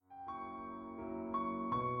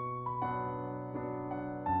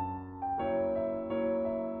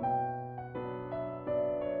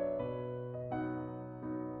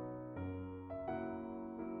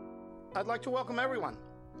I'd like to welcome everyone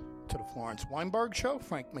to the Florence Weinberg Show.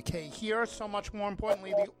 Frank MacKay here. So much more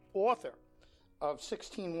importantly, the author of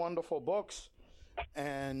 16 wonderful books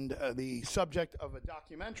and the subject of a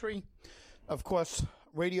documentary. Of course,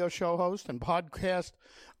 radio show host and podcast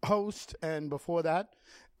host. And before that,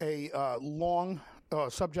 a long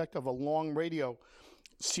subject of a long radio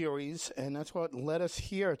series. And that's what led us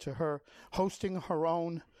here to her hosting her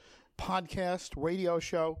own podcast, radio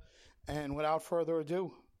show. And without further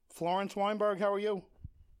ado, Florence Weinberg, how are you?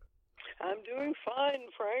 I'm doing fine,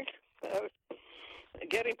 Frank.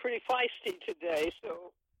 Getting pretty feisty today,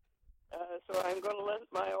 so I'm going to let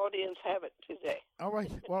my audience have it today. All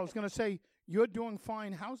right. Well, I was going to say, you're doing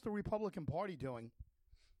fine. How's the Republican Party doing?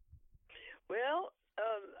 Well,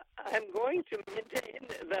 I'm going to maintain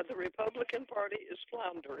that the Republican Party is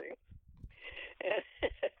floundering.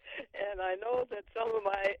 And I know that some of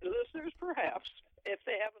my listeners, perhaps, if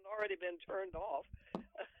they haven't already been turned off,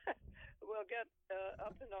 will get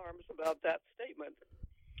up in arms about that statement.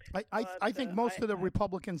 I think most of the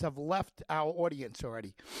Republicans have left our audience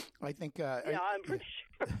already. I think. I'm pretty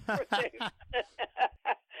sure.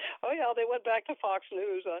 Oh, yeah, they went back to Fox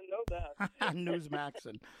News. I know that. Newsmax.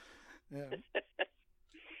 Yeah.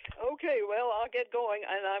 Okay, well, I'll get going,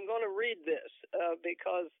 and I'm going to read this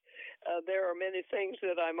because there are many things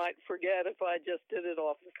that I might forget if I just did it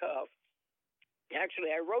off the cuff.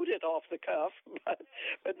 Actually, I wrote it off the cuff,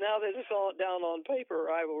 but now that it's all down on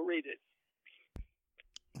paper, I will read it.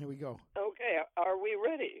 Here we go. Okay, are we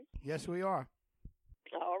ready? Yes, we are.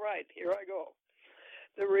 All right, here I go.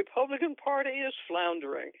 The Republican Party is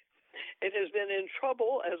floundering. It has been in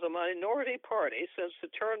trouble as a minority party since the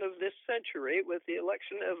turn of this century with the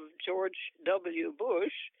election of George W.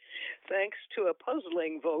 Bush, thanks to a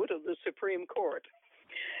puzzling vote of the Supreme Court,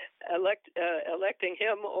 electing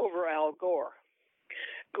him over Al Gore.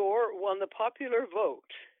 Gore won the popular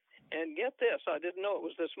vote, and get this, I didn't know it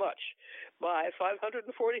was this much, by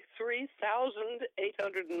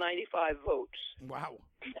 543,895 votes. Wow.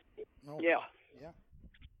 Oh, yeah. Yeah.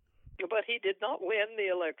 But he did not win the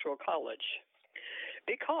Electoral College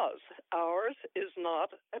because ours is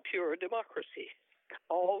not a pure democracy.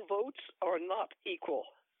 All votes are not equal.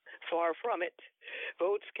 Far from it.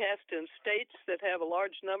 Votes cast in states that have a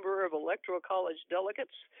large number of Electoral College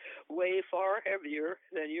delegates weigh far heavier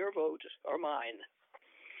than your vote or mine.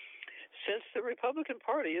 Since the Republican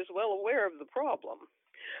Party is well aware of the problem,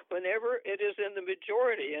 whenever it is in the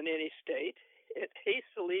majority in any state, it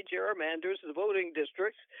hastily gerrymanders the voting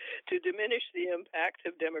districts to diminish the impact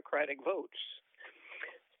of Democratic votes.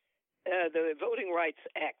 The Voting Rights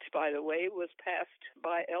Act, by the way, was passed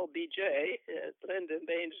by LBJ, Lyndon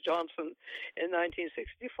Baines Johnson, in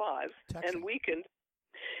 1965, and weakened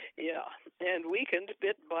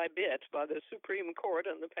bit by bit by the Supreme Court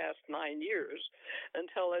in the past 9 years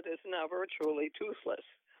until it is now virtually toothless.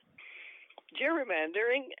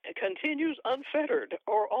 Gerrymandering continues unfettered,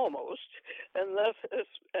 or almost, unless a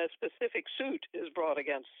specific suit is brought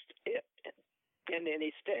against it in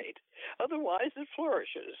any state. Otherwise, it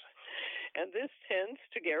flourishes. And this tends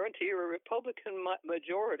to guarantee a Republican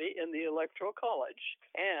majority in the Electoral College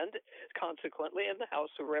and, consequently, in the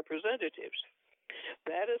House of Representatives.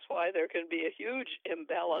 That is why there can be a huge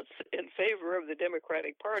imbalance in favor of the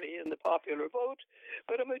Democratic Party in the popular vote,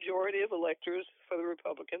 but a majority of electors for the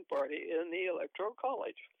Republican Party in the Electoral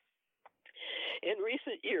College. In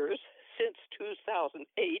recent years, since 2008,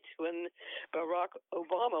 when Barack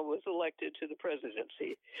Obama was elected to the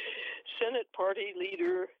presidency, Senate Party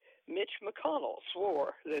leader Mitch McConnell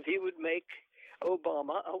swore that he would make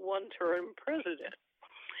Obama a one-term president.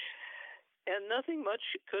 And nothing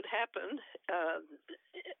much could happen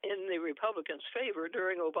in the Republicans' favor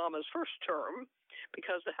during Obama's first term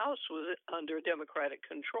because the House was under Democratic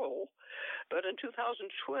control. But in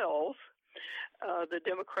 2012, the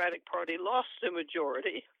Democratic Party lost the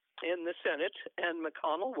majority in the Senate, and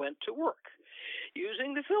McConnell went to work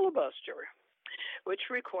using the filibuster, which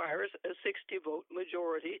requires a 60-vote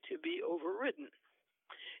majority to be overridden.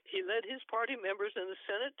 He led his party members in the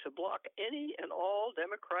Senate to block any and all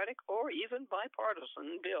Democratic or even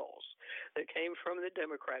bipartisan bills that came from the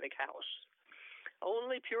Democratic House.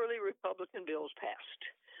 Only purely Republican bills passed.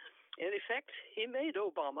 In effect, he made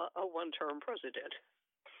Obama a one-term president.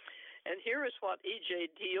 And here is what E.J.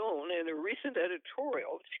 Dionne, in a recent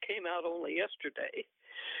editorial, which came out only yesterday,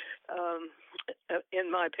 in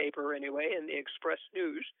my paper anyway, in the Express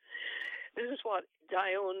News, this is what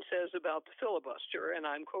Dionne says about the filibuster, and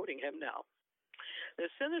I'm quoting him now. The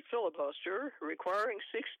Senate filibuster, requiring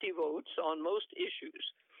 60 votes on most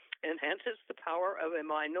issues, enhances the power of a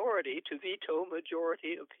minority to veto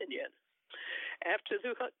majority opinion. After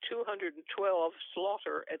the 212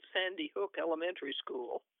 slaughter at Sandy Hook Elementary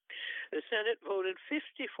School, the Senate voted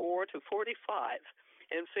 54 to 45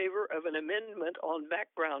 in favor of an amendment on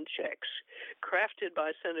background checks crafted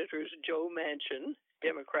by Senators Joe Manchin,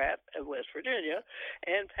 Democrat of West Virginia,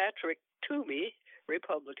 and Patrick Toomey,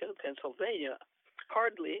 Republican of Pennsylvania,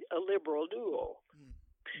 hardly a liberal duo.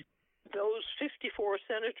 Those 54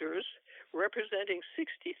 senators, representing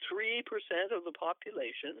 63% of the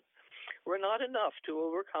population, were not enough to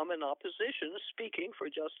overcome an opposition speaking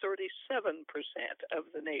for just 37% of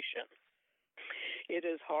the nation. It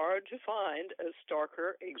is hard to find a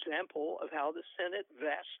starker example of how the Senate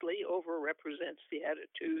vastly overrepresents the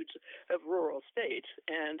attitudes of rural states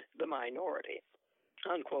and the minority,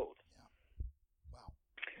 unquote. Yeah. Wow.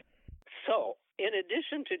 So, in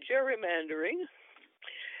addition to gerrymandering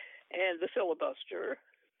and the filibuster,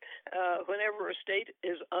 whenever a state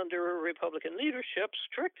is under Republican leadership,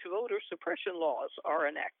 strict voter suppression laws are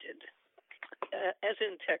enacted, as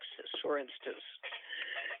in Texas, for instance.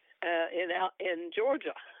 In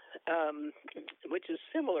Georgia, which is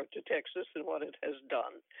similar to Texas in what it has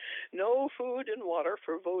done, no food and water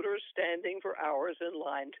for voters standing for hours in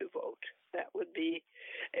line to vote. That would be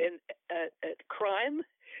a crime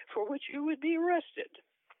for which you would be arrested.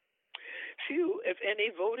 Few, if any,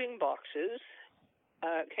 voting boxes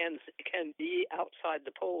can be outside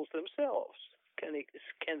the polls themselves, can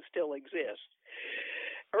still exist.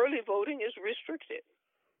 Early voting is restricted,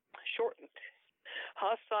 shortened.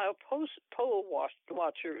 Hostile poll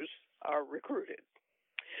watchers are recruited.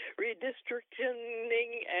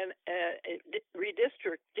 Redistricting and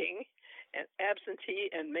absentee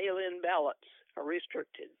and mail-in ballots are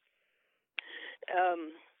restricted.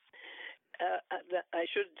 I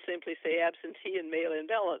should simply say absentee and mail-in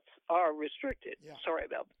ballots are restricted. Yeah. Sorry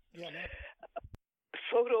about that. Yeah, no.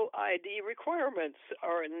 Photo ID requirements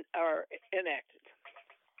are enacted.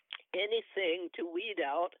 Anything to weed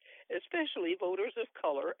out, especially voters of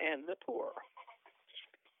color and the poor.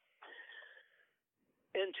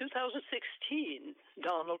 In 2016,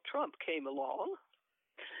 Donald Trump came along,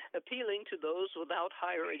 appealing to those without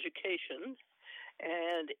higher education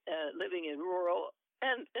and living in rural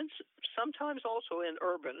and sometimes also in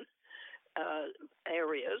urban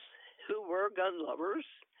areas who were gun lovers,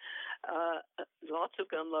 lots of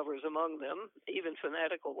gun lovers among them, even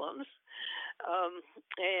fanatical ones,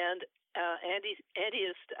 and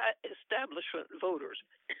anti-establishment voters.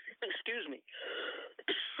 Excuse me.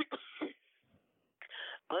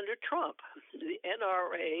 Under Trump, the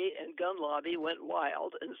NRA and gun lobby went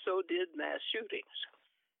wild, and so did mass shootings.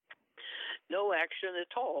 No action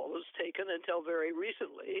at all was taken until very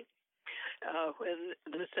recently, when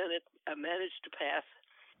the Senate managed to pass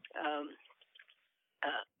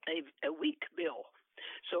a weak bill.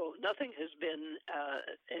 So nothing has been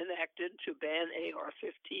enacted to ban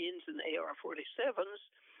AR-15s and AR-47s,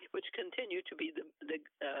 which continue to be the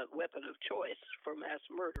weapon of choice for mass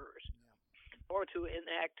murderers, or to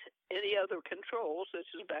enact any other controls such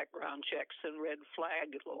as background checks and red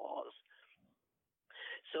flag laws.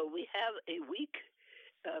 So we have a weak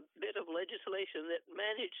bit of legislation that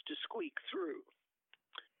managed to squeak through,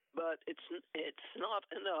 but it's not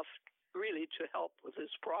enough really to help with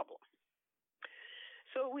this problem.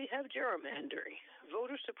 So we have gerrymandering,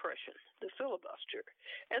 voter suppression, the filibuster,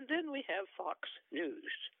 and then we have Fox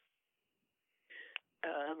News.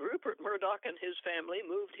 Rupert Murdoch and his family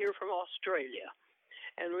moved here from Australia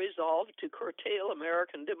and resolved to curtail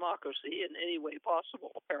American democracy in any way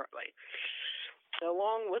possible, apparently.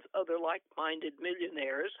 Along with other like-minded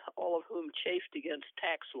millionaires, all of whom chafed against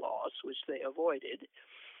tax laws, which they avoided,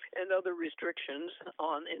 and other restrictions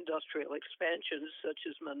on industrial expansions such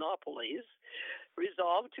as monopolies,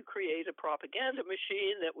 resolved to create a propaganda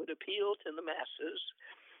machine that would appeal to the masses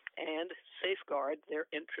and safeguard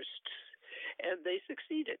their interests. And they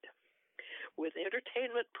succeeded. With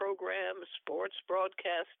entertainment programs, sports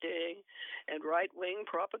broadcasting, and right-wing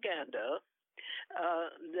propaganda,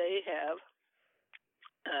 they have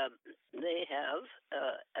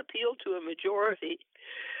appealed to a majority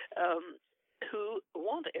who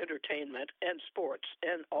want entertainment and sports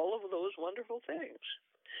and all of those wonderful things.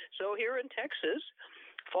 So here in Texas,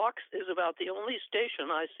 Fox is about the only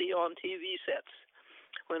station I see on TV sets.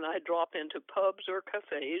 When I drop into pubs or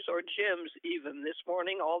cafes or gyms, even this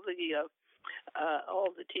morning, all the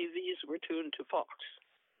TVs were tuned to Fox.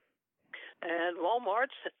 And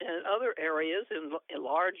Walmarts and other areas in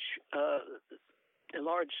large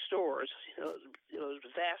stores, those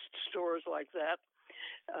vast stores like that,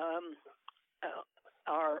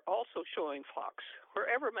 are also showing Fox.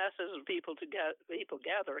 Wherever masses of people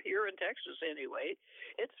gather, here in Texas anyway,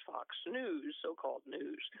 it's Fox News, so-called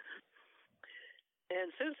news. And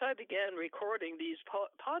since I began recording these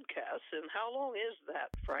podcasts, and how long is that,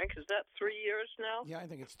 Frank? Is that 3 years now? Yeah, I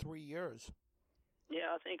think it's 3 years.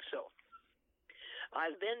 Yeah, I think so.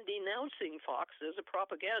 I've been denouncing Fox as a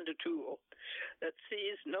propaganda tool that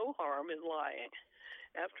sees no harm in lying.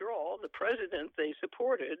 After all, the president they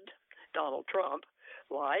supported, Donald Trump,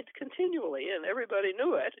 lied continually, and everybody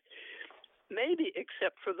knew it, maybe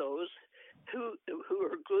except for those who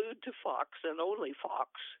are glued to Fox and only Fox,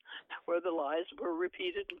 where the lies were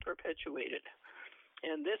repeated and perpetuated.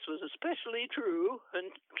 And this was especially true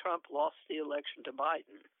when Trump lost the election to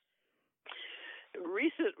Biden.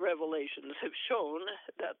 Recent revelations have shown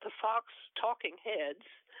that the Fox talking heads,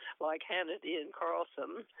 like Hannity and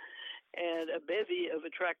Carlson, and a bevy of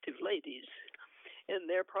attractive ladies, in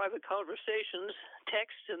their private conversations,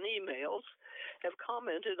 texts, and emails, have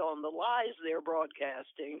commented on the lies they're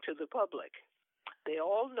broadcasting to the public. They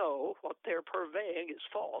all know what they're purveying is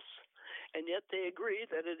false, and yet they agree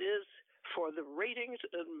that it is for the ratings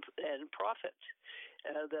and profit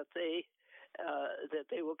that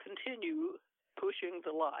they will continue pushing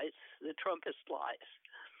the lies, the Trumpist lies.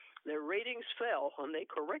 Their ratings fell when they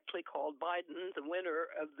correctly called Biden the winner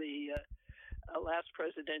of the last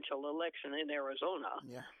presidential election in Arizona.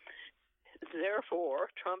 Yeah. Therefore,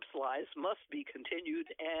 Trump's lies must be continued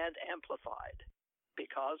and amplified,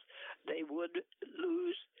 because they would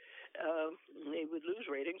lose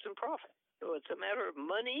ratings and profit. So it's a matter of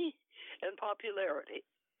money and popularity.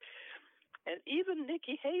 And even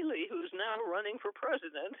Nikki Haley, who's now running for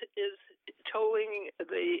president, is towing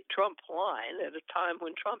the Trump line at a time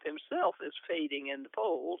when Trump himself is fading in the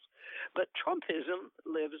polls, but Trumpism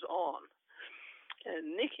lives on.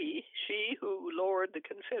 And Nikki, she who lowered the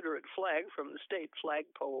Confederate flag from the state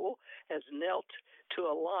flagpole, has knelt to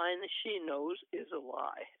a line she knows is a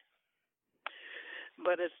lie.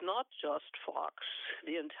 But it's not just Fox.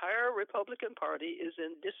 The entire Republican Party is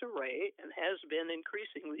in disarray and has been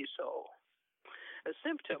increasingly so. A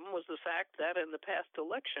symptom was the fact that in the past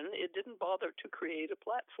election, it didn't bother to create a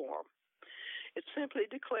platform. It simply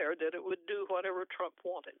declared that it would do whatever Trump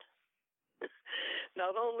wanted.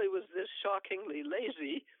 Not only was this shockingly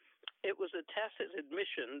lazy, it was a tacit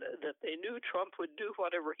admission that they knew Trump would do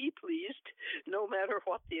whatever he pleased, no matter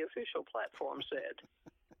what the official platform said.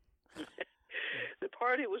 The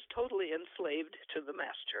party was totally enslaved to the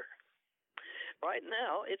master. Right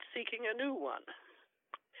now, it's seeking a new one.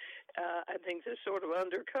 I think this sort of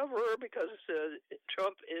undercover, because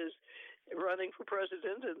Trump is running for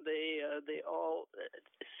president, and they all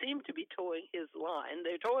seem to be towing his line.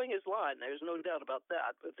 They're towing his line. There's no doubt about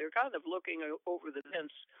that. But they're kind of looking over the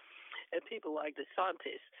fence at people like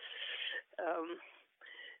DeSantis.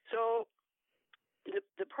 So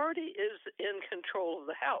the party is in control of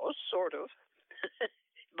the House, sort of,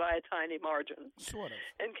 by a tiny margin. Sort of.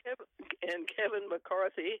 And Kevin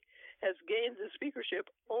McCarthy has gained the speakership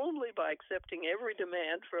only by accepting every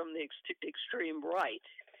demand from the extreme right,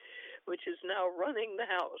 which is now running the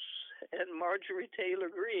House. And Marjorie Taylor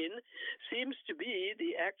Greene seems to be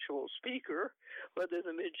the actual speaker, whether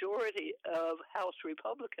the majority of House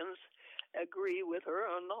Republicans agree with her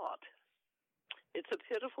or not. It's a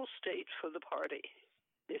pitiful state for the party,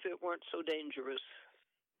 if it weren't so dangerous.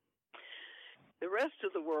 The rest of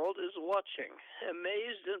the world is watching,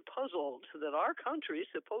 amazed and puzzled that our country,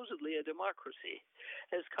 supposedly a democracy,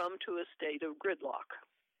 has come to a state of gridlock.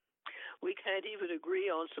 We can't even agree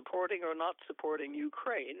on supporting or not supporting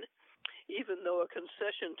Ukraine, even though a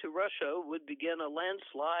concession to Russia would begin a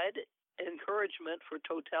landslide encouragement for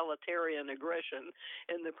totalitarian aggression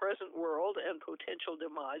in the present world and potential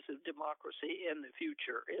demise of democracy in the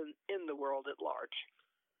future, in the world at large.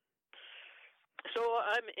 So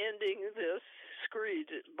I'm ending this screed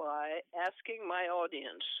by asking my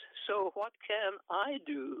audience, so what can I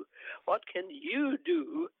do? What can you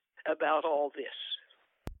do about all this?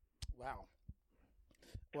 Wow.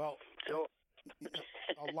 Well, so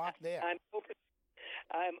a lot there.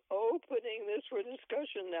 I'm opening this for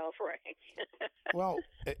discussion now, Frank. Well,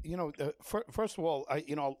 first of all,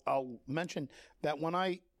 I'll mention that when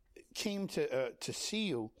I came to see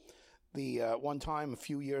you the one time a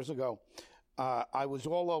few years ago, I was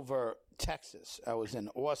all over Texas. I was in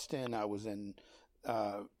Austin. I was in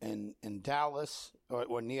Dallas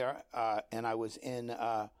or near, and I was in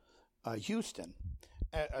Houston,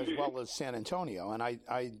 as well as San Antonio. And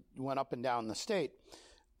I went up and down the state,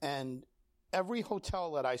 and every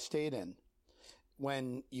hotel that I stayed in,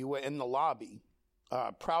 when you were in the lobby,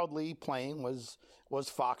 proudly playing was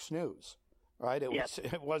Fox News, right?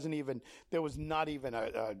 It wasn't even, there was not even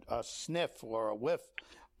a sniff or a whiff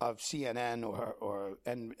of CNN or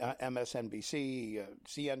MSNBC,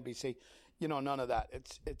 CNBC. none of that.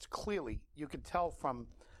 It's clearly, you can tell from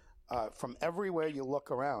everywhere you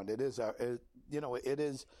look around. It is it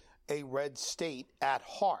is a red state at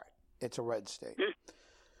heart. It's a red state.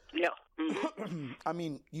 Yeah. Mm-hmm. I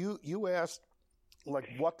mean, you asked, like,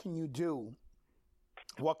 what can you do?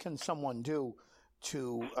 What can someone do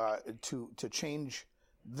to change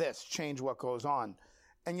this, change what goes on?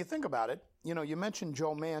 And you think about it. You mentioned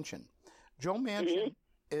Joe Manchin. Joe Manchin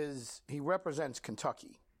he represents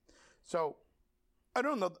Kentucky. So I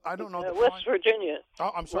don't know. West Virginia.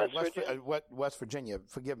 Oh, I'm sorry. West Virginia.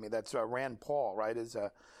 Forgive me. That's Rand Paul, right? Is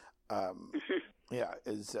over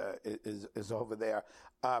there.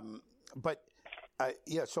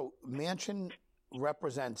 So Manchin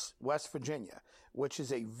represents West Virginia, which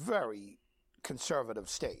is a very conservative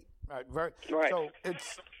state. Right. Right. So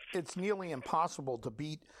it's nearly impossible to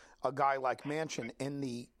beat a guy like Manchin in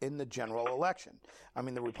the general election. I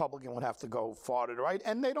mean, the Republican would have to go far to the right,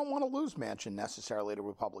 and they don't want to lose Manchin necessarily to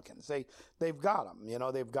Republicans. They've got him.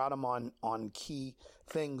 They've got him on key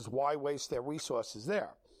things. Why waste their resources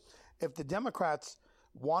there? If the Democrats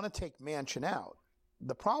want to take Manchin out,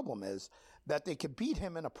 the problem is that they could beat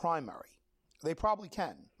him in a primary. They probably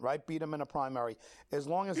can, right? Beat him in a primary, as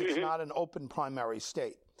long as it's not an open primary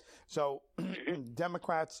state. So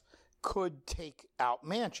Democrats could take out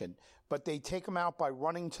Manchin, but they take him out by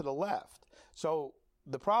running to the left. So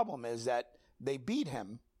the problem is that they beat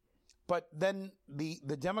him, but then the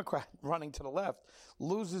Democrat running to the left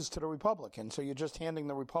loses to the Republican. So you're just handing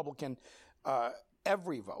the Republican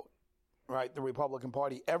every vote, right? The Republican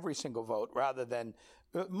Party every single vote, rather than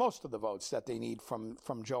most of the votes that they need from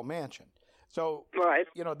Joe Manchin. So right.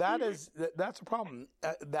 That's a problem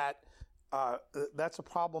that's a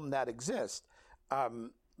problem that exists.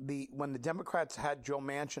 When the Democrats had Joe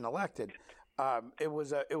Manchin elected, it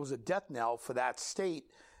was a death knell for that state,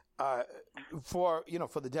 for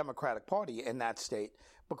the Democratic Party in that state,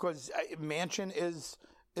 because Manchin is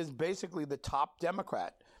basically the top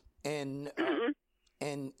Democrat in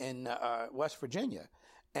West Virginia,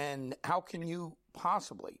 and how can you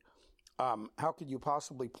possibly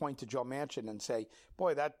point to Joe Manchin and say,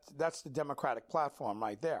 boy, that's the Democratic platform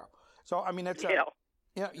right there? So I mean, it's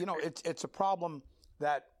a problem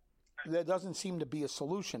that there doesn't seem to be a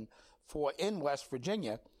solution for in West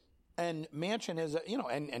Virginia. And Manchin is,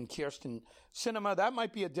 and Kyrsten Sinema, that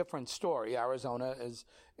might be a different story. Arizona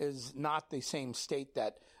is not the same state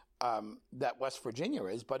that West Virginia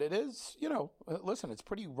is, but it is, listen, it's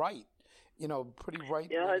pretty right, state.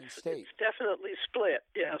 It's definitely split,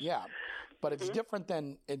 yes. Yeah, but it's different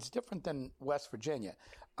than West Virginia.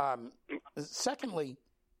 Secondly,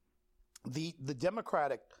 the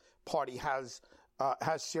Democratic Party has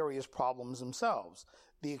serious problems themselves.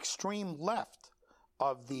 The extreme left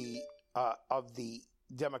of the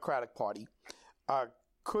Democratic Party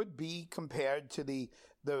could be compared to the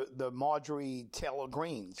Marjorie Taylor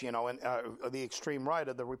Greens, and the extreme right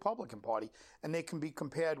of the Republican Party, and they can be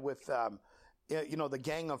compared with the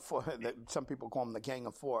Gang of Four. Some people call them the Gang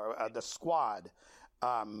of Four, the Squad,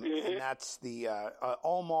 and that's the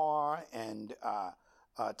Omar and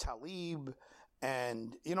Tlaib.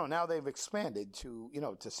 And, now they've expanded to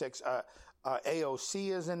six.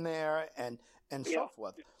 AOC is in there and so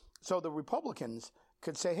forth. So the Republicans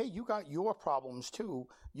could say, hey, you got your problems too.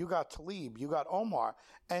 You got Tlaib, you got Omar.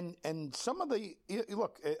 And some of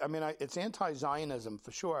it's anti-Zionism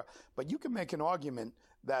for sure, but you can make an argument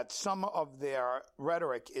that some of their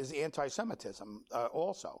rhetoric is anti-Semitism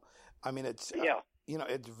also. I mean, it's,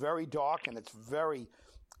 it's very dark and it's very,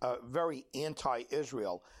 very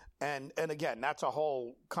anti-Israel. And again, that's a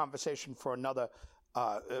whole conversation for another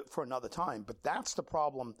time. But that's the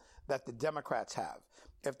problem that the Democrats have.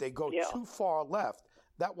 If they go too far left,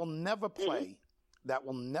 that will never play. That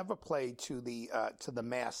will never play to the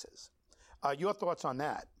masses. Your thoughts on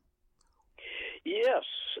that? Yes,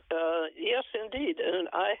 yes, indeed. And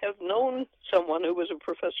I have known someone who was a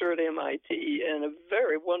professor at MIT and a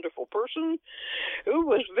very wonderful person who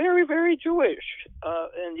was very, very Jewish,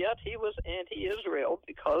 and yet he was anti-Israel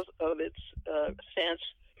because of its stance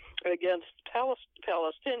against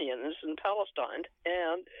Palestinians in Palestine,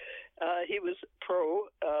 and he was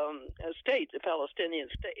pro-state, the Palestinian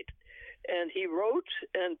state. And he wrote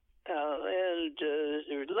and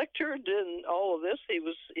lectured in all of this. He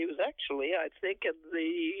was actually, I think, in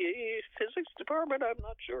the physics department. I'm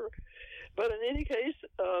not sure, but in any case,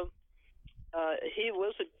 he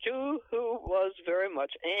was a Jew who was very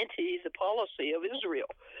much anti the policy of Israel.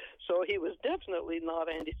 So he was definitely not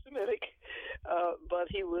anti-Semitic, but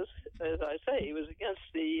he was, as I say, he was against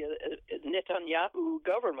the Netanyahu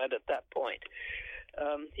government at that point.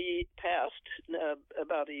 He passed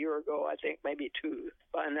about a year ago, I think, maybe two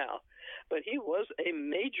by now. But he was a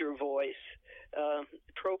major voice,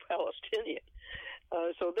 pro-Palestinian.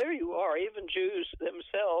 So there you are. Even Jews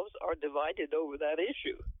themselves are divided over that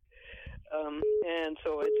issue, and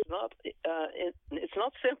so it's not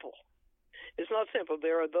simple. It's not simple.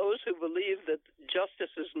 There are those who believe that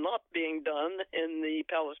justice is not being done in the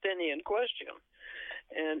Palestinian question,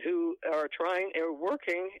 and who are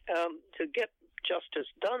working to get justice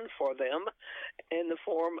done for them in the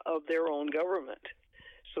form of their own government.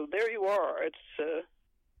 So there you are. It's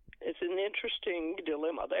an interesting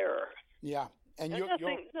dilemma there. Yeah. And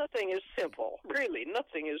nothing is simple. Really,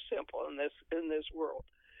 nothing is simple in this world.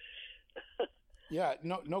 Yeah,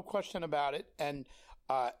 no question about it. And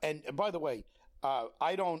by the way,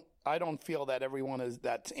 I don't feel that everyone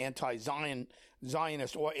that's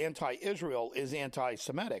anti-Zionist or anti-Israel is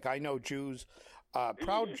anti-Semitic. I know Jews,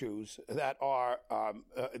 proud Jews, that are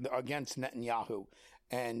against Netanyahu,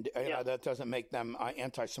 and that doesn't make them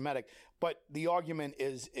anti-Semitic. But the argument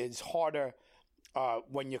is harder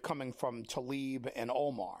when you're coming from Tlaib and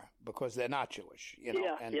Omar, because they're not Jewish,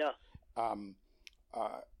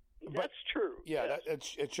 That's true. Yeah,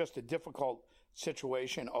 yes. It's just a difficult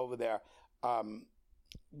situation over there.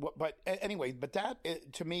 But anyway, that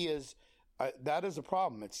to me is that is a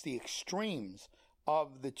problem. It's the extremes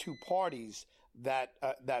of the two parties that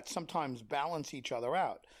sometimes balance each other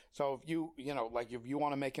out. So if you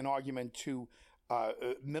want to make an argument to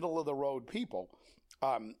middle of the road people.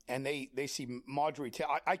 And they see Marjorie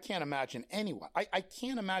Taylor. I can't imagine anyone. I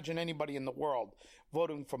can't imagine anybody in the world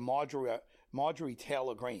voting for Marjorie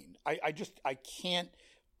Taylor Greene. I can't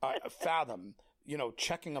fathom,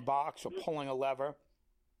 checking a box or pulling a lever.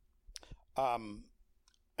 To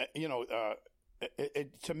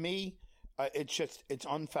me, it's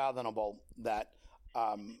unfathomable that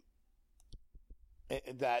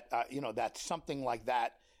that something like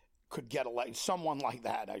that could get elected. Someone like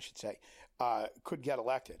that, I should say. Could get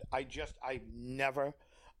elected. I never,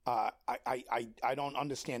 I don't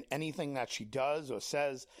understand anything that she does or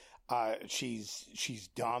says. She's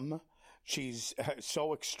dumb. She's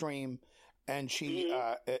so extreme, and she's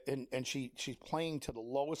playing to the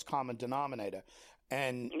lowest common denominator.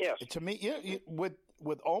 And to me, with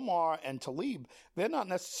Omar and Tlaib, they're not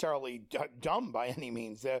necessarily dumb by any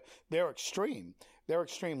means. They're extreme. They're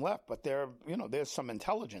extreme left, but there's some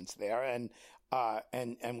intelligence there, and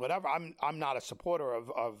whatever. I'm not a supporter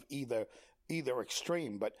of either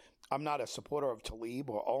extreme, but I'm not a supporter of Tlaib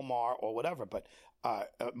or Omar or whatever. But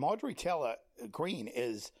Marjorie Taylor Greene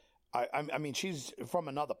is, I mean, she's from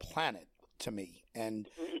another planet to me, and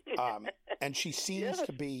she seems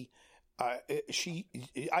to be.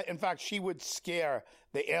 In fact, she would scare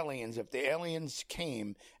the aliens if the aliens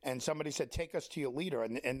came and somebody said, "Take us to your leader,"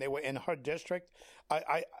 and they were in her district.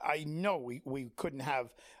 I know we couldn't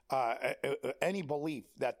have any belief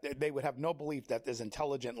that they would have no belief that there's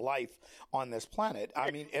intelligent life on this planet.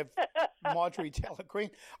 I mean, if Marjorie Taylor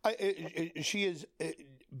Greene, she is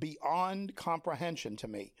beyond comprehension to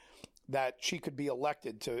me. That she could be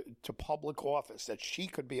elected to public office, that she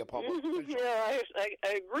could be a public official. Yeah, I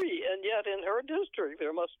agree. And yet in her district,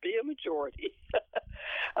 there must be a majority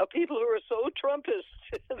of people who are so Trumpist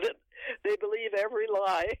that they believe every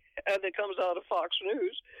lie that comes out of Fox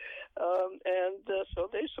News. So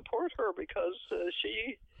they support her because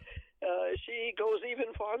she goes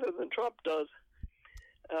even farther than Trump does,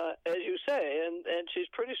 as you say. And she's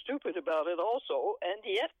pretty stupid about it also. And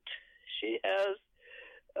yet she has...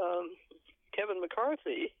 Kevin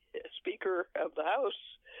McCarthy, Speaker of the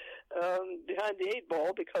House, behind the eight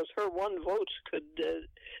ball because her one vote could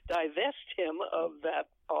divest him of that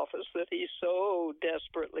office that he so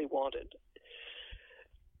desperately wanted.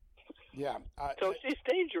 Yeah. So she's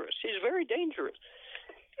dangerous. She's very dangerous.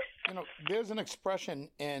 There's an expression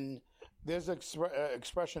in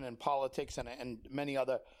politics and many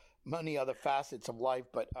other facets of life,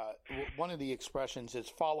 but one of the expressions is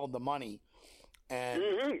 "follow the money." And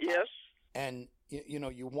yes, and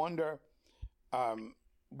you wonder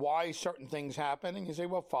why certain things happen, and you say,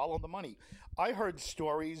 "Well, follow the money." I heard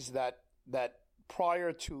stories that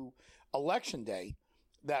prior to Election Day,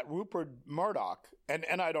 that Rupert Murdoch,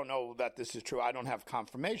 and I don't know that this is true. I don't have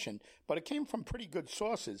confirmation, but it came from pretty good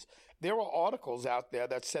sources. There were articles out there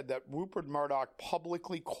that said that Rupert Murdoch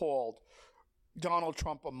publicly called Donald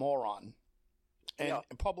Trump a moron, and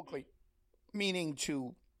publicly, meaning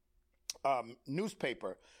to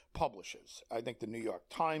newspaper publishers. I think the New York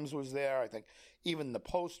Times was there. I think even the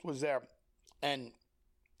Post was there. And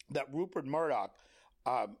that Rupert Murdoch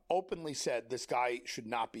openly said this guy should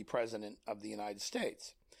not be president of the United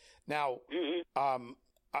States. Now,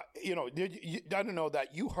 I don't know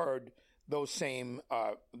that you heard those same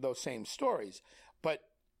stories, but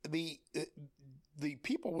the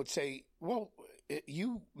people would say, well,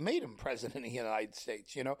 you made him president of the United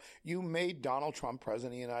States. You made Donald Trump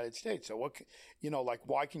president of the United States. So what,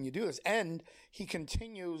 why can you do this? And he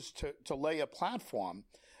continues to lay a platform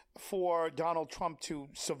for Donald Trump to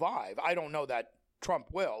survive. I don't know that Trump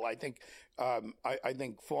will. I think I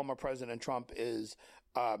think former President Trump is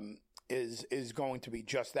going to be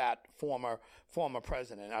just that, former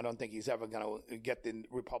president. I don't think he's ever going to get the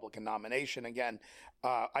Republican nomination again.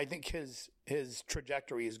 I think his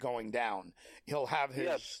trajectory is going down. He'll have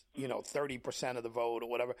his 30% of the vote or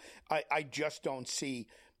whatever. I just don't see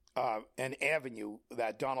an avenue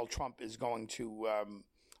that Donald Trump is going to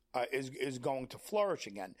is going to flourish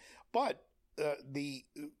again. But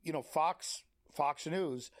Fox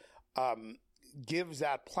News gives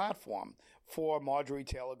that platform for Marjorie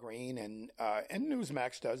Taylor Greene, and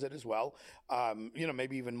Newsmax does it as well.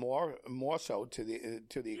 Maybe even more so to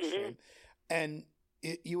the extreme. And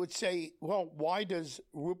you would say, well, why does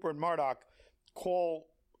Rupert Murdoch call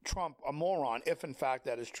Trump a moron if in fact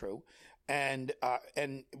that is true? And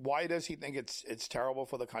why does he think it's terrible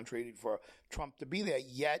for the country for Trump to be there?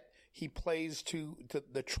 Yet he plays to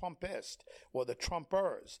the Trumpist or the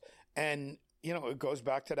Trumpers. And it goes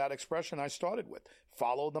back to that expression I started with: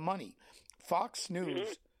 follow the money. Fox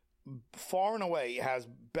News, far and away, has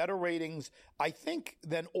better ratings, I think,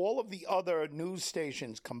 than all of the other news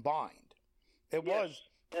stations combined. It was,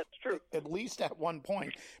 that's true, at least at one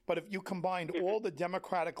point. But if you combined all the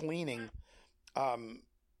Democratic-leaning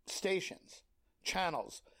stations,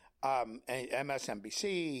 channels,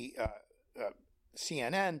 MSNBC,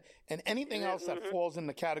 CNN, and anything else that falls in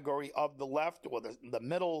the category of the left or the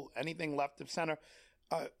middle, anything left of center,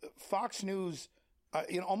 Fox News,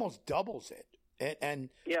 almost doubles it, and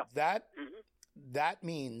that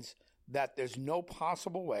means that there's no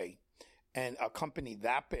possible way, and a company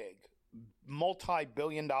that big,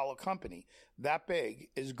 multi-billion-dollar company that big,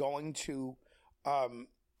 is going to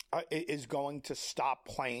stop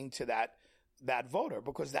playing to that voter,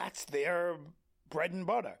 because that's their bread and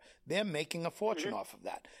butter. They're making a fortune off of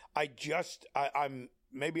that.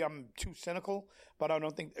 Maybe I'm too cynical, but I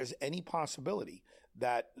don't think there's any possibility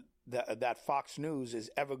that Fox News is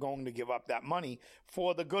ever going to give up that money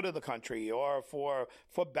for the good of the country or for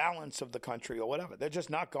balance of the country or whatever. They're just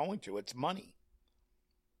not going to. It's money.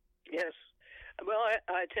 Yes. Well,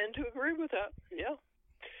 I tend to agree with that. Yeah.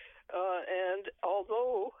 And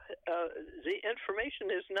although the information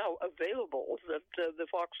is now available that the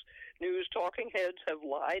Fox News talking heads have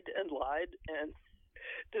lied and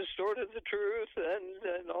distorted the truth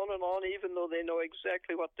and on, even though they know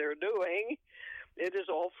exactly what they're doing, it is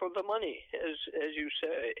all for the money, as you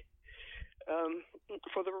say,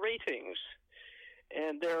 for the ratings.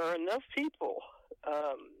 And there are enough people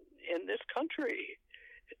in this country,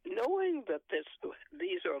 knowing that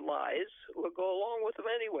these are lies, will go along with them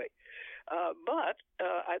anyway. But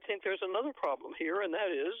I think there's another problem here, and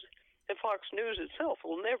that is that Fox News itself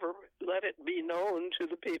will never let it be known to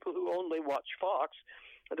the people who only watch Fox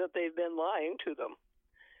that they've been lying to them.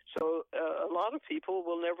 So a lot of people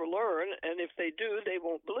will never learn, and if they do, they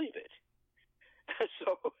won't believe it.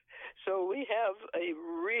 So we have a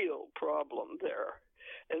real problem there.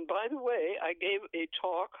 And by the way, I gave a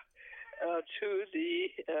talk to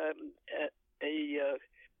a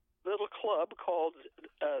little club called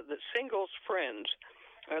the Singles Friends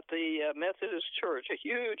at the Methodist Church, a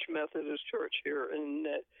huge Methodist church here in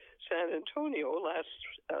San Antonio last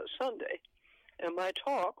Sunday. And my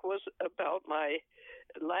talk was about my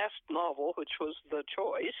last novel, which was The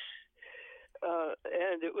Choice,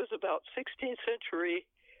 and it was about 16th century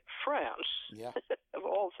France, of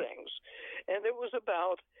all things. And it was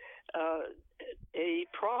about a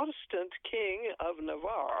Protestant king of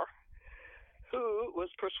Navarre who was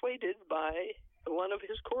persuaded by one of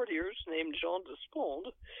his courtiers named Jean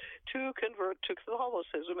d'Esponde to convert to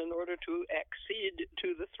Catholicism in order to accede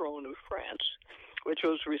to the throne of France, which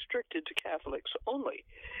was restricted to Catholics only.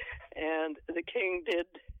 And the king did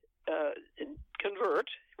convert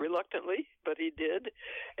reluctantly, but he did,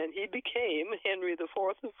 and he became Henry IV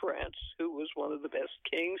of France, who was one of the best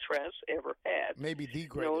kings France ever had. Maybe the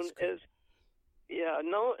greatest king.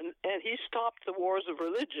 And he stopped the wars of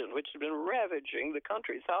religion, which had been ravaging the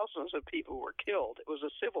country. Thousands of people were killed. It was a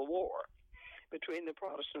civil war between the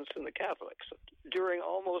Protestants and the Catholics during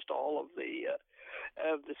almost all of the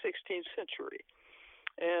 16th century.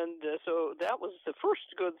 And so that was the first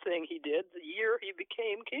good thing he did the year he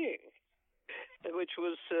became king, which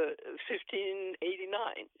was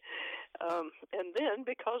 1589. And then,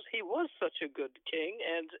 because he was such a good king,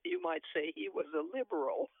 and you might say he was a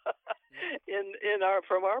liberal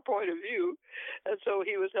from our point of view, and so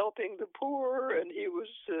he was helping the poor, and he was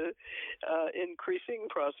increasing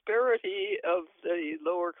prosperity of the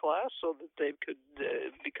lower class so that they could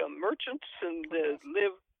become merchants and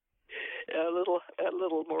live a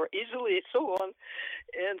little more easily, so on.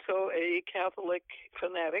 And so a Catholic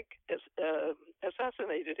fanatic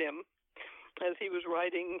assassinated him as he was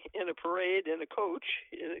riding in a parade in a coach.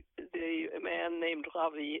 A man named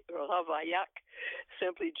Ravaillac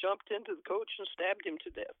simply jumped into the coach and stabbed him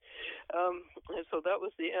to death. And so that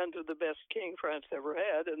was the end of the best king France ever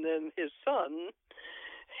had. And then his son,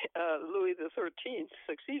 Louis XIII,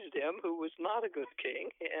 succeeded him, who was not a good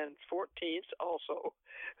king, and 14th also,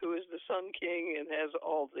 who is the Sun King and has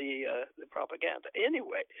all the propaganda.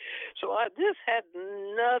 Anyway, so this had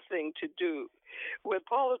nothing to do with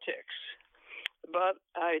politics. But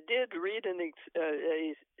I did read a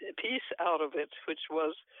piece out of it, which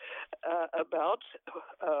was about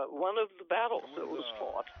one of the battles that was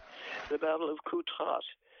fought, the Battle of Coutras,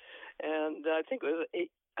 and I think it was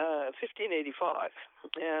 1585,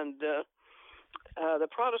 and the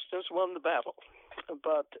Protestants won the battle,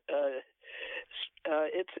 but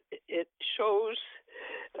it shows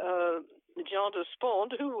Jean de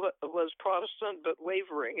Spond, who was Protestant but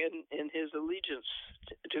wavering in his allegiance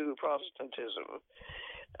to Protestantism,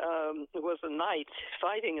 was a knight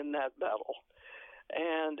fighting in that battle.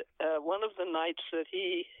 And one of the knights that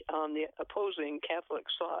he, on the opposing Catholic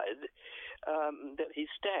side, that he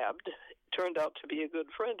stabbed, turned out to be a good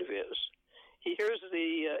friend of his. He hears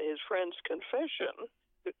his friend's confession.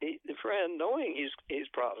 The friend, knowing he's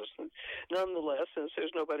Protestant, nonetheless, since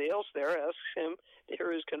there's nobody else there, asks him to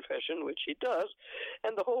hear his confession, which he does.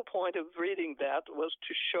 And the whole point of reading that was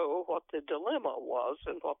to show what the dilemma was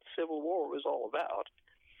and what the Civil War was all about.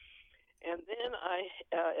 And then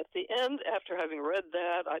at the end, after having read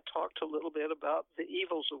that, I talked a little bit about the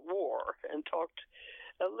evils of war and talked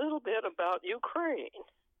a little bit about Ukraine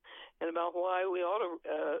and about why we ought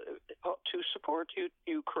to support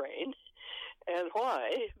Ukraine. And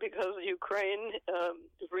why? Because Ukraine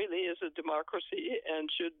really is a democracy and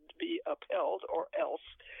should be upheld, or else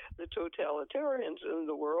the totalitarians in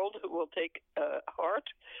the world will take heart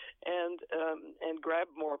and grab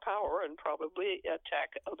more power and probably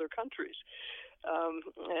attack other countries.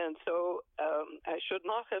 And so I should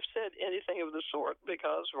not have said anything of the sort,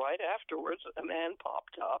 because right afterwards a man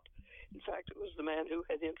popped up. In fact, it was the man who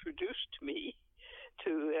had introduced me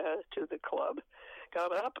to the club,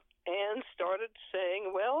 got up and started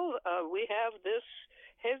saying, well, we have this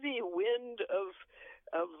heavy wind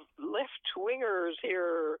of left-wingers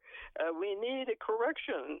here. We need a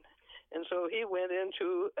correction. And so he went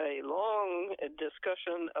into a long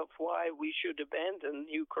discussion of why we should abandon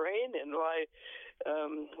Ukraine and why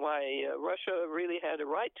Russia really had a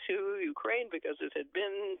right to Ukraine, because it had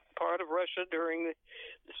been part of Russia during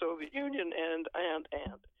the Soviet Union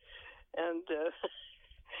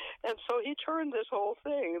and so he turned this whole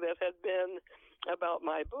thing that had been about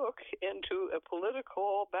my book into a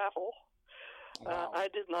political battle. Wow. I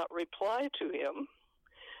did not reply to him,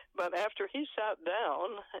 but after he sat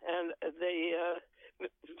down, and the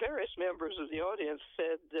various members of the audience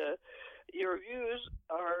said, your views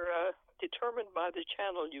are determined by the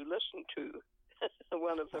channel you listen to,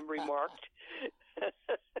 one of them remarked.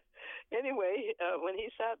 Anyway, when he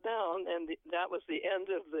sat down, and that was the end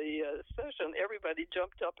of the session, everybody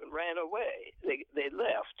jumped up and ran away. They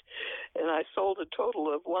left, and I sold a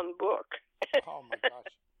total of one book. Oh my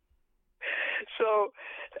gosh! So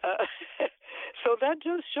that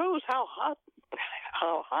just shows how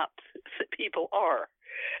hot people are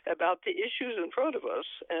about the issues in front of us,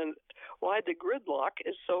 and why the gridlock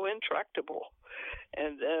is so intractable.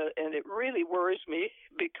 And it really worries me,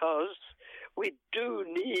 because we do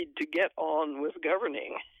need to get on with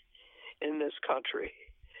governing in this country.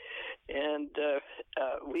 And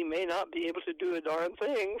we may not be able to do a darn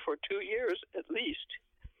thing for 2 years at least.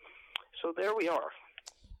 So there we are.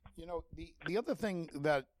 You know, the other thing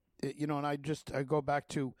that, and I go back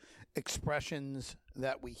to expressions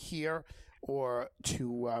that we hear, or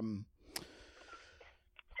to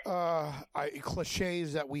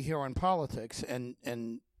cliches that we hear on politics, and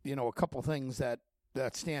a couple things that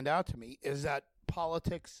stand out to me is that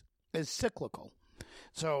politics is cyclical.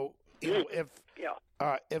 So if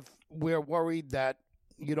we're worried that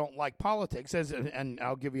you don't like politics, and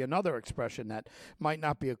I'll give you another expression that might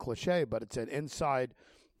not be a cliche, but it's an inside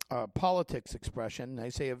politics expression. They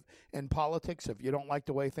say in politics, if you don't like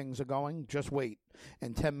the way things are going, just wait.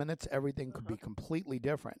 In 10 minutes, everything could be completely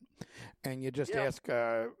different. And you just ask,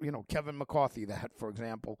 Kevin McCarthy that, for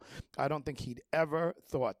example. I don't think he'd ever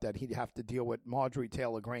thought that he'd have to deal with Marjorie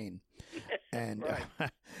Taylor Greene. And,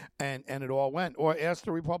 and it all went. Or ask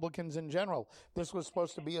the Republicans in general. This was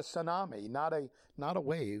supposed to be a tsunami, not a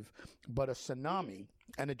wave, but a tsunami.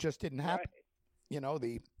 And it just didn't happen. Right.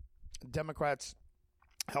 The Democrats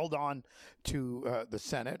held on to the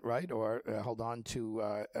Senate, right, or held on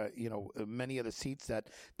to many of the seats that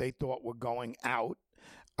they thought were going out,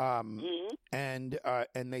 and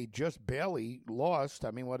they just barely lost.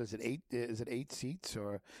 I mean, what is it? Is it 8 seats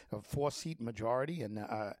or a 4-seat majority in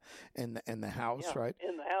the House, right?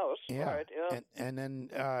 In the House, right? Yeah. And then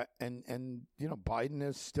Biden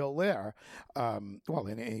is still there. And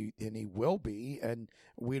he will be, and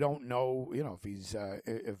we don't know, if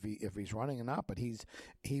he's running or not, but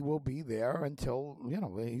he will be there until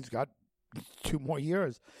he's got 2 more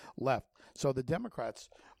years left. So the Democrats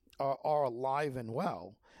are alive and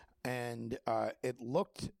well. And it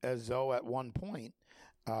looked as though at one point,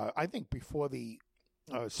 I think before the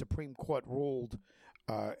Supreme Court ruled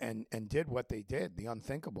and did what they did, the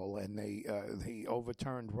unthinkable, and they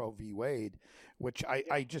overturned Roe v. Wade, which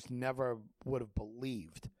I just never would have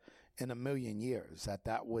believed in a million years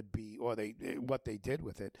that would be, or what they did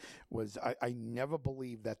with it was, I never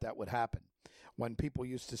believed that would happen. When people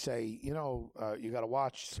used to say, you got to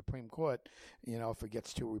watch Supreme Court, if it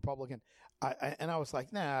gets too Republican. I was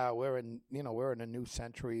like, nah, we're in a new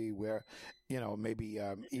century where, maybe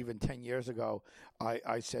even 10 years ago,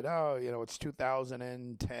 I said, it's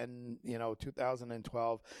 2010,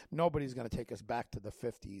 2012. Nobody's going to take us back to the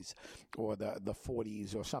 50s or the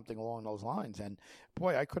 40s or something along those lines. And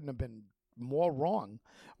boy, I couldn't have been more wrong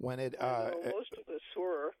when it. Most of us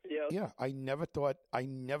were. Yeah. Yeah, I never thought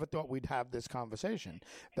we'd have this conversation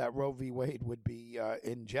that Roe v. Wade would be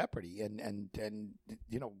in jeopardy and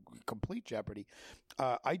complete jeopardy.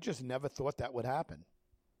 I just never thought that would happen.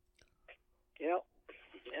 Yeah.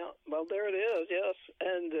 Well, there it is. Yes,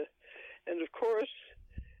 and of course,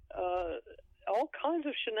 all kinds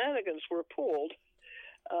of shenanigans were pulled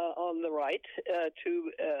on the right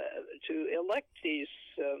to elect these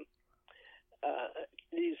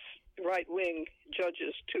right-wing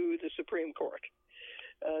judges to the Supreme Court.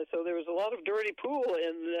 So there was a lot of dirty pool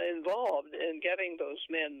involved in getting those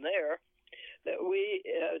men there that we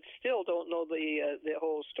still don't know the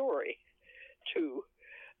whole story to.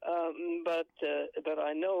 But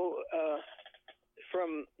I know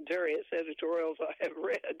from various editorials I have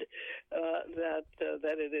read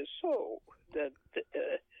that it is so, that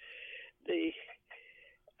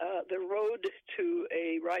the road to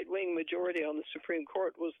a right-wing majority on the Supreme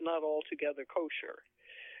Court was not altogether kosher.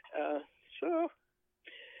 So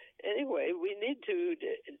anyway, we need to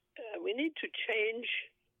change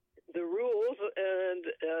the rules and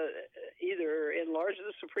either enlarge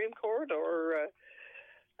the Supreme Court or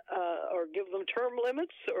give them term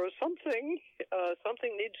limits or something.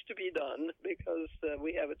 Something needs to be done because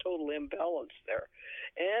we have a total imbalance there.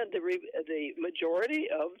 And the majority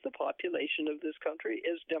of the population of this country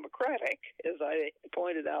is Democratic, as I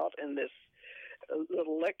pointed out in this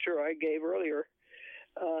little lecture I gave earlier.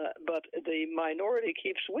 But the minority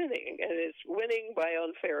keeps winning, and it's winning by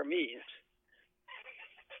unfair means.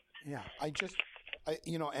 Yeah,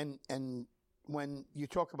 and when you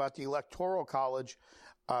talk about the Electoral College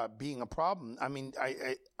being a problem, I mean,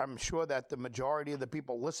 I'm sure that the majority of the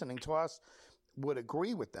people listening to us would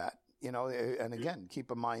agree with that. And again,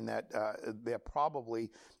 keep in mind that they're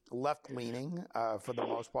probably left-leaning for the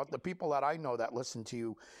most part. The people that I know that listen to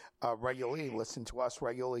you regularly, listen to us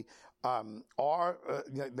regularly,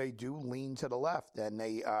 they do lean to the left, and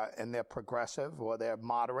they're progressive or they're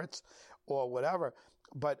moderates or whatever.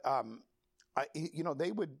 But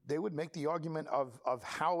they would make the argument of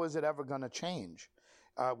how is it ever going to change?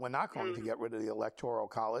 We're not going to get rid of the Electoral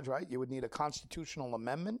College, right? You would need a constitutional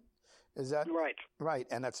amendment. Is that right? Right,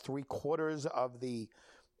 and that's 3/4 of the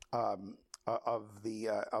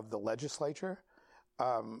legislature.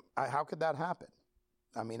 How could that happen?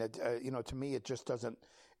 I mean, to me, it just doesn't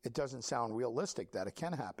sound realistic that it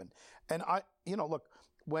can happen. And look,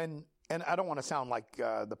 and I don't want to sound like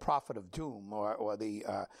the prophet of doom or the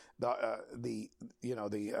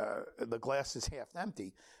glass is half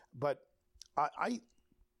empty, but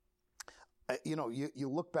you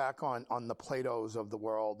look back on the Platos of the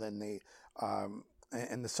world and the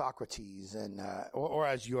and the Socrates, and or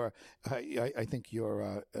as your, I think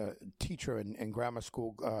your teacher in grammar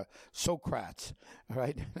school, Socrates,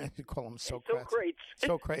 right? You call him Socrates.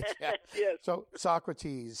 Socrates, yeah. Yes. So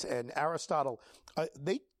Socrates and Aristotle,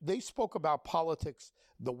 they spoke about politics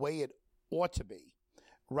the way it ought to be,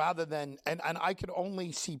 rather than, and I could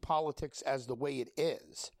only see politics as the way it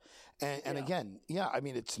is. And again, I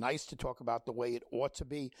mean, it's nice to talk about the way it ought to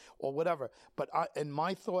be or whatever. But in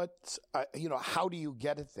my thoughts, how do you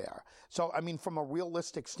get it there? So, I mean, from a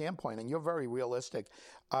realistic standpoint, and you're very realistic,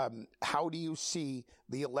 how do you see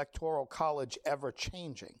the Electoral College ever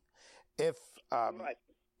changing if, right.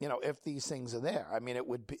 If these things are there? I mean, it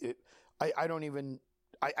would be, I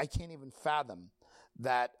can't even fathom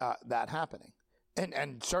that happening.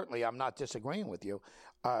 And certainly I'm not disagreeing with you,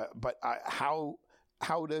 but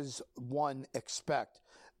how does one expect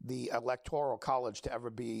the Electoral College to ever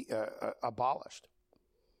be abolished?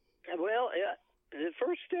 Well, the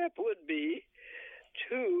first step would be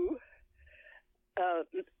to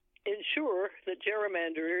ensure that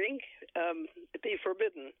gerrymandering be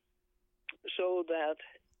forbidden, so that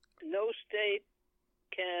no state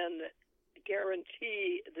can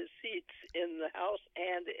guarantee the seats in the House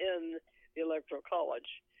and in the Electoral College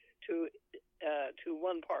to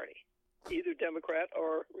one party, either Democrat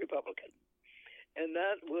or Republican. And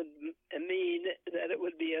that would mean that it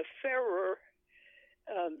would be a fairer,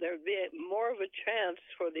 there would be more of a chance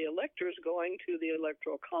for the electors going to the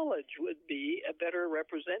Electoral College would be a better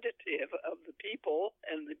representative of the people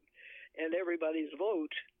and everybody's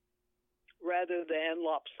vote, rather than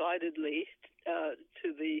lopsidedly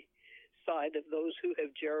to the side of those who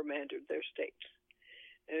have gerrymandered their states.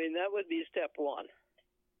 I mean, that would be step one.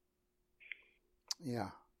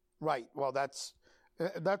 Yeah, right. Well, that's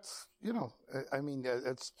I mean,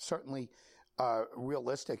 it's certainly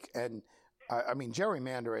realistic, and I mean,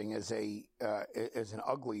 gerrymandering is an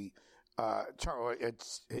ugly term.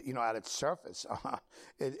 It's at its surface,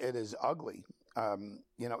 it is ugly.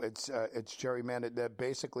 It's gerrymandered. They're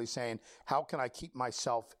basically saying, how can I keep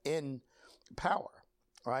myself in power?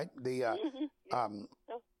 Right. The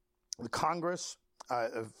Congress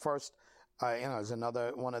first. Is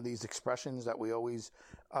another one of these expressions that we always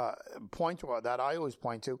point to, or that I always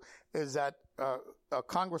point to, is that a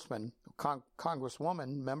congressman,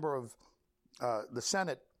 congresswoman, member of the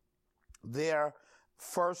Senate, their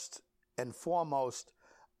first and foremost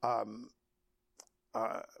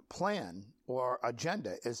plan or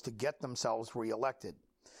agenda is to get themselves reelected.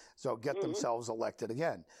 So get themselves elected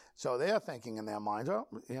again. So they're thinking in their minds,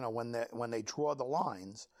 when they draw the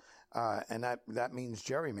lines, and that means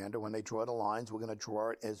gerrymander. When they draw the lines, we're going to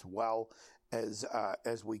draw it as well as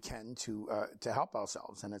we can to help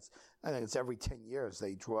ourselves. And I think it's every 10 years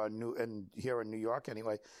they draw and here in New York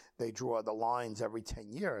anyway, they draw the lines every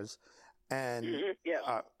 10 years. And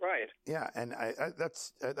right. Yeah, and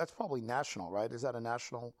that's probably national, right? Is that a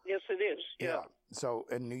national? Yes, it is. Yeah. So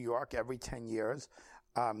in New York, every 10 years,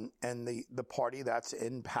 and the party that's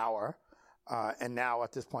in power, and now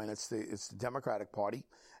at this point it's the Democratic Party.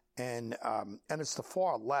 And it's the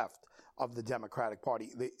far left of the Democratic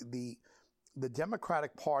Party. The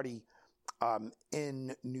Democratic Party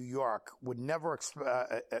in New York would never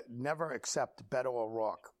accept Beto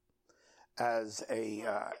O'Rourke as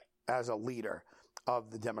a leader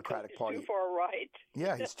of the Democratic Party. Too far right.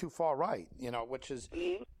 Yeah, he's too far right. Which is,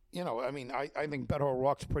 I mean, I think Beto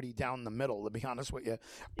O'Rourke's pretty down the middle, to be honest with you.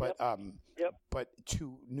 But but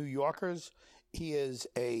to New Yorkers, he is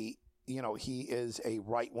a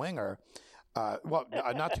right winger. Well,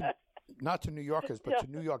 not to New Yorkers, but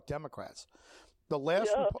to New York Democrats. The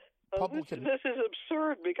last Republican. This is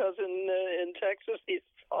absurd because in Texas he's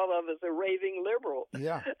thought of as a raving liberal.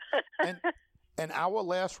 Yeah, and our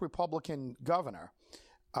last Republican governor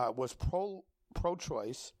was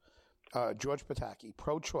pro-choice, George Pataki,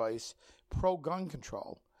 pro-choice, pro-gun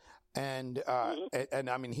control, and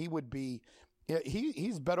I mean he would be. Yeah,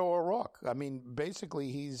 he's Beto O'Rourke. I mean,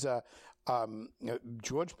 basically, he's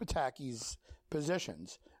George Pataki's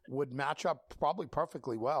positions would match up probably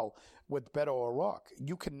perfectly well with Beto O'Rourke.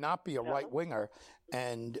 You cannot be a right winger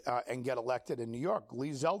and get elected in New York.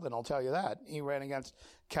 Lee Zeldin will tell you that. He ran against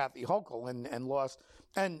Kathy Hochul and lost.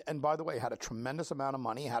 And by the way, had a tremendous amount of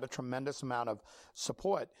money, had a tremendous amount of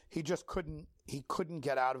support. He just couldn't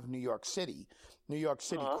get out of New York City. New York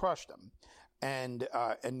City crushed him. And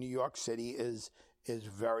New York City is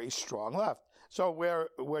very strong left. So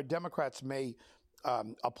where Democrats may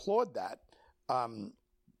applaud that,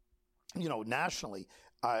 nationally,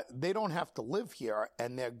 they don't have to live here,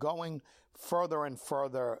 and they're going further and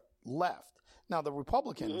further left. Now the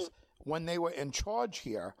Republicans, when they were in charge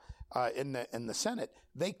here in the Senate,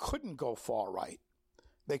 they couldn't go far right.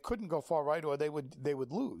 They couldn't go far right, or they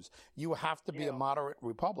would lose. You have to be a moderate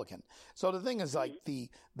Republican. So the thing is, like the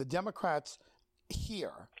Democrats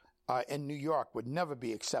here in New York would never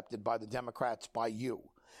be accepted by the Democrats by you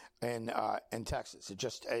in Texas.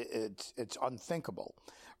 It's unthinkable,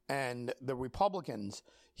 and the Republicans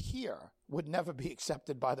here would never be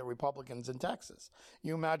accepted by the Republicans in Texas.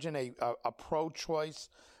 You imagine a pro-choice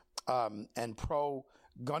and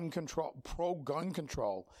pro-gun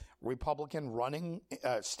control Republican running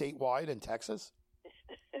statewide in Texas?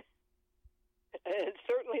 It's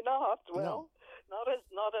certainly not. Well, no. not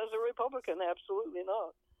as a Republican. Absolutely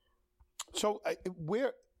not. So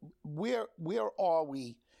where are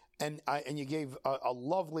we? And you gave a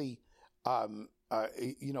lovely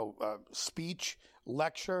speech,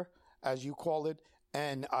 lecture, as you called it,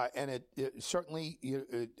 and it certainly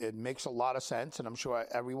it makes a lot of sense, and I'm sure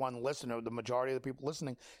everyone listening, or the majority of the people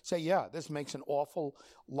listening, say, yeah, this makes an awful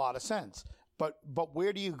lot of sense. But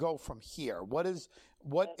where do you go from here? What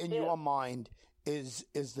in your mind is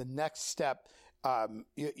the next step?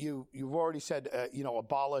 You've already said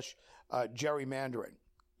abolish gerrymandering.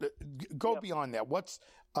 Go beyond that.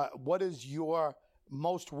 What is your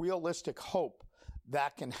most realistic hope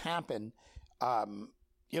that can happen?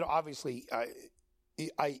 Obviously,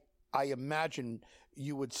 I imagine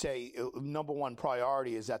you would say number one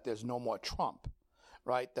priority is that there's no more Trump,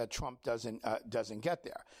 right? That Trump doesn't get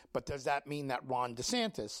there. But does that mean that Ron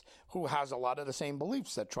DeSantis, who has a lot of the same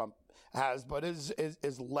beliefs that Trump has, but is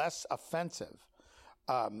less offensive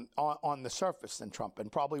on the surface than Trump,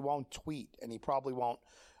 and probably won't tweet, and he probably won't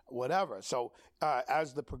whatever? So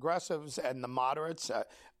as the progressives and the moderates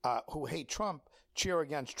who hate Trump cheer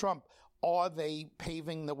against Trump, are they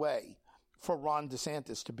paving the way for Ron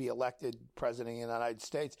DeSantis to be elected president of the United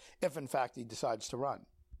States if, in fact, he decides to run?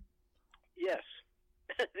 Yes.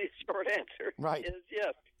 The short answer is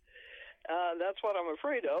yes. That's what I'm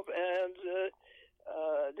afraid of. And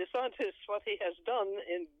DeSantis, what he has done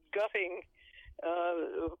in gutting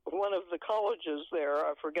one of the colleges there,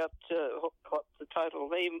 I forget what the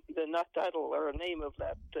name of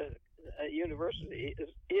that university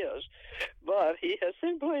is, but he has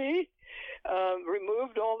simply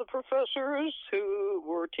removed all the professors who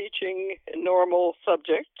were teaching normal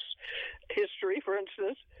subjects, history, for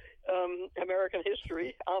instance, American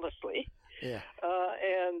history, honestly. Yeah.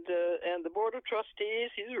 And the board of trustees,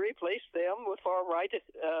 he's replaced them with far right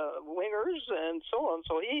wingers and so on.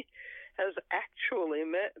 So he has actually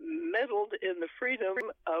meddled in the freedom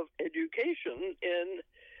of education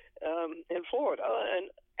in Florida and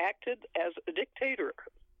acted as a dictator.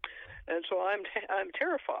 And so I'm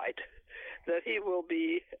terrified that he will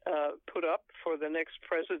be put up for the next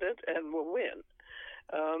president and will win,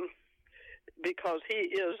 because he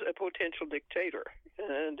is a potential dictator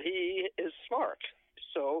and he is smart.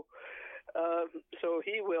 So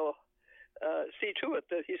he will see to it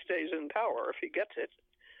that he stays in power if he gets it,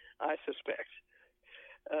 I suspect.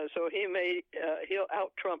 So he'll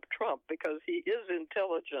out-Trump Trump because he is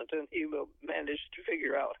intelligent, and he will manage to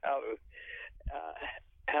figure out how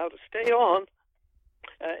to stay on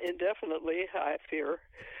indefinitely, I fear.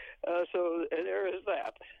 So there is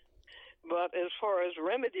that. But as far as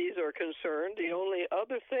remedies are concerned, the only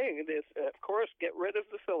other thing is, of course, get rid of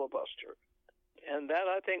the filibuster. And that,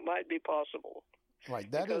 I think, might be possible.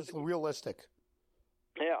 Right. That is realistic.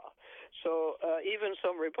 Yeah. So even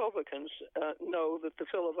some Republicans know that the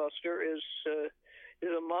filibuster is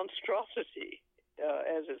a monstrosity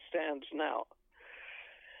as it stands now.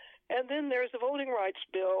 And then there's the voting rights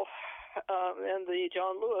bill and the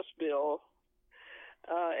John Lewis bill.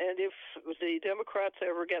 And if the Democrats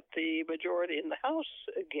ever get the majority in the House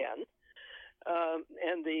again,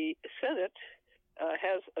 and the Senate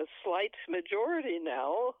has a slight majority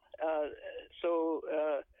now, so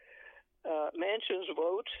Manchin's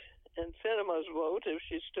vote and Sinema's vote, if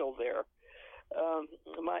she's still there,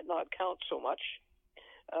 might not count so much.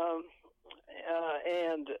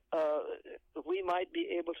 And we might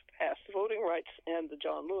be able to pass the voting rights and the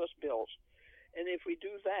John Lewis bills. And if we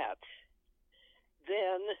do that,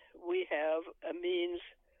 then we have a means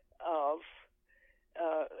of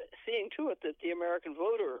seeing to it that the American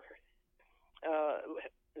voter,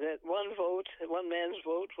 that one man's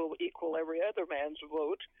vote will equal every other man's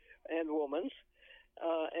vote and woman's.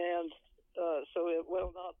 And so it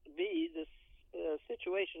will not be this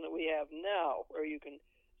situation that we have now where you can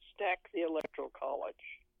stack the Electoral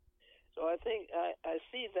College. So I think I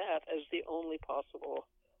see that as the only possible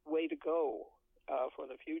way to go for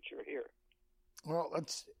the future here. Well,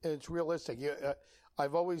 it's realistic.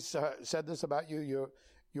 I've always said this about you.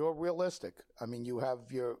 you're realistic. I mean, you have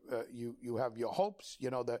your you have your hopes.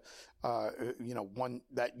 One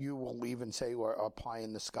that you will even say are pie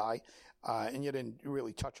in the sky, and you didn't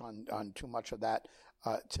really touch on too much of that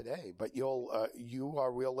today. But you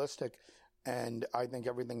are realistic, and I think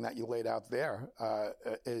everything that you laid out there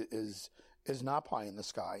is not pie in the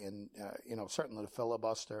sky. And certainly the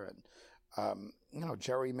filibuster and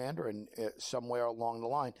gerrymandering somewhere along the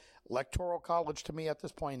line. Electoral college to me at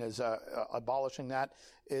this point is abolishing that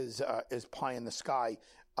is pie in the sky.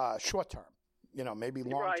 Short term, maybe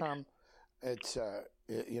long term. It's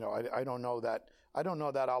I don't know that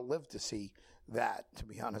I'll live to see that. To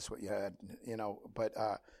be honest with you,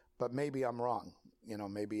 but maybe I'm wrong.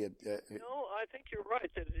 Maybe it. No, I think you're right.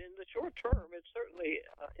 That in the short term, it's certainly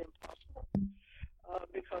impossible.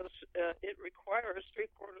 Because it requires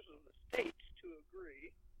 3/4 of the states to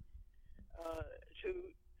agree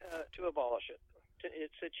to abolish it.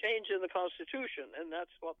 It's a change in the Constitution, and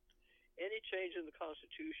that's what any change in the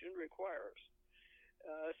Constitution requires.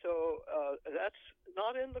 So that's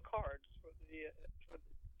not in the cards for the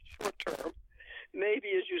short term.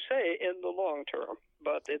 Maybe, as you say, in the long term,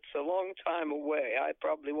 but it's a long time away. I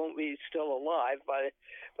probably won't be still alive by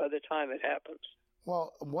the time it happens.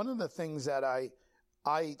 Well, one of the things that I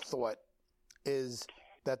thought is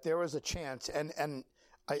that there was a chance, and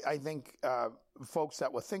I think folks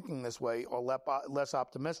that were thinking this way are less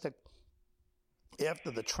optimistic after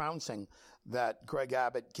the trouncing that Greg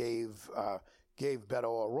Abbott gave Beto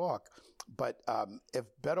O'Rourke. But if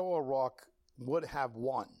Beto O'Rourke would have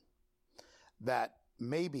won, that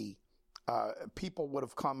maybe people would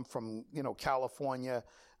have come from California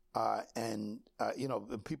and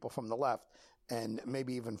the people from the left, and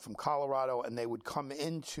maybe even from Colorado, and they would come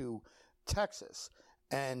into Texas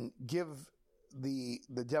and give the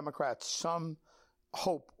Democrats some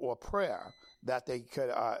hope or prayer that they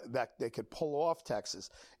could pull off Texas.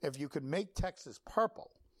 If you could make Texas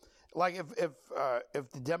purple, like if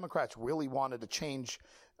the Democrats really wanted to change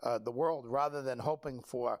the world rather than hoping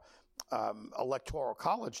for electoral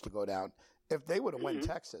college to go down, if they would have won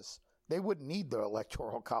Texas, they wouldn't need the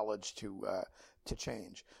electoral college to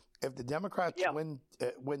change. If the Democrats win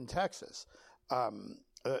Texas,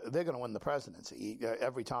 they're going to win the presidency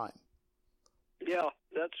every time. Yeah,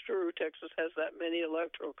 that's true. Texas has that many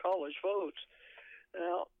electoral college votes.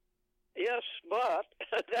 Now, yes, but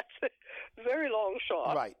that's a very long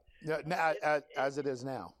shot. Right, as it is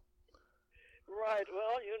now. Right.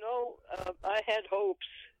 Well, I had hopes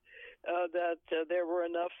that there were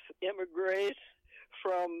enough immigrants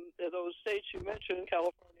from those states you mentioned,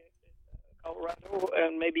 California, Colorado,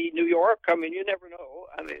 and maybe New York. I mean, you never know.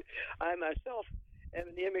 I mean, I myself am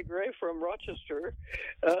an immigrant from Rochester,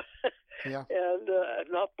 and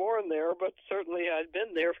not born there, but certainly I'd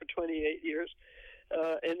been there for 28 years.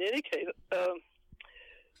 In any case,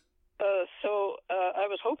 so I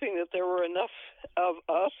was hoping that there were enough of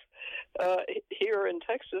us here in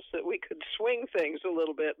Texas that we could swing things a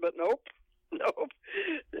little bit, but nope.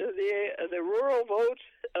 The rural vote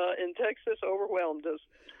in Texas overwhelmed us.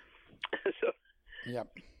 So.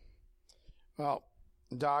 Yep. Well,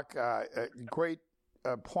 Doc, great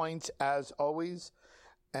points as always,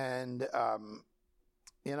 and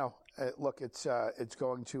look, it's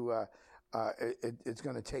going to it's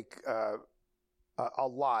going to take a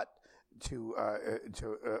lot to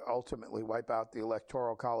ultimately wipe out the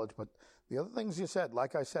Electoral College, but the other things you said,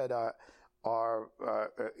 like I said, are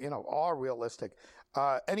realistic.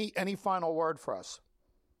 Any final word for us?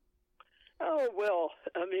 Oh, well,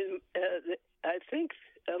 I mean, I think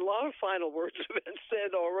a lot of final words have been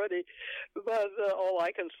said already, but all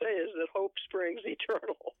I can say is that hope springs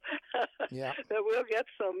eternal. Yeah. That we'll get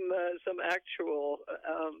some actual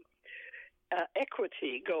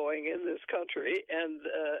equity going in this country and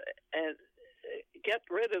get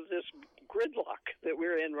rid of this gridlock that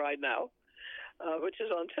we're in right now, which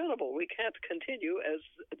is untenable. We can't continue as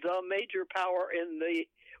the major power in the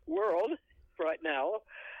world right now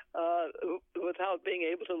without being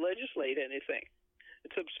able to legislate anything.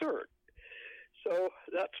 It's absurd. So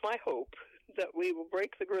that's my hope, that we will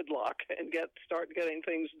break the gridlock and start getting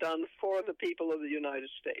things done for the people of the United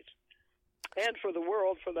States and for the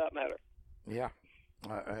world, for that matter. Yeah.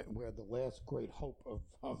 We're the last great hope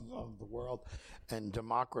of the world and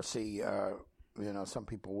democracy. Some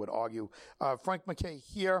people would argue. Frank MacKay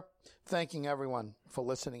here, thanking everyone for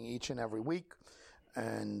listening each and every week.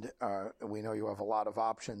 And we know you have a lot of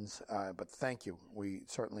options, but thank you. We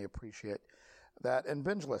certainly appreciate that. And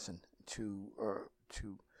binge listen to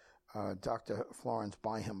Dr. Florence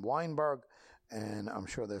Byham Weinberg, and I'm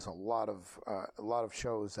sure there's a lot of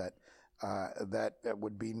shows that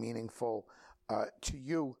would be meaningful to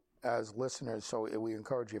you as listeners. So we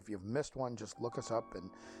encourage you, if you've missed one, just look us up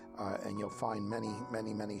and you'll find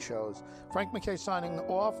many shows. Frank MacKay signing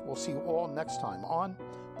off. We'll see you all next time on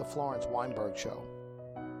The Florence Weinberg Show.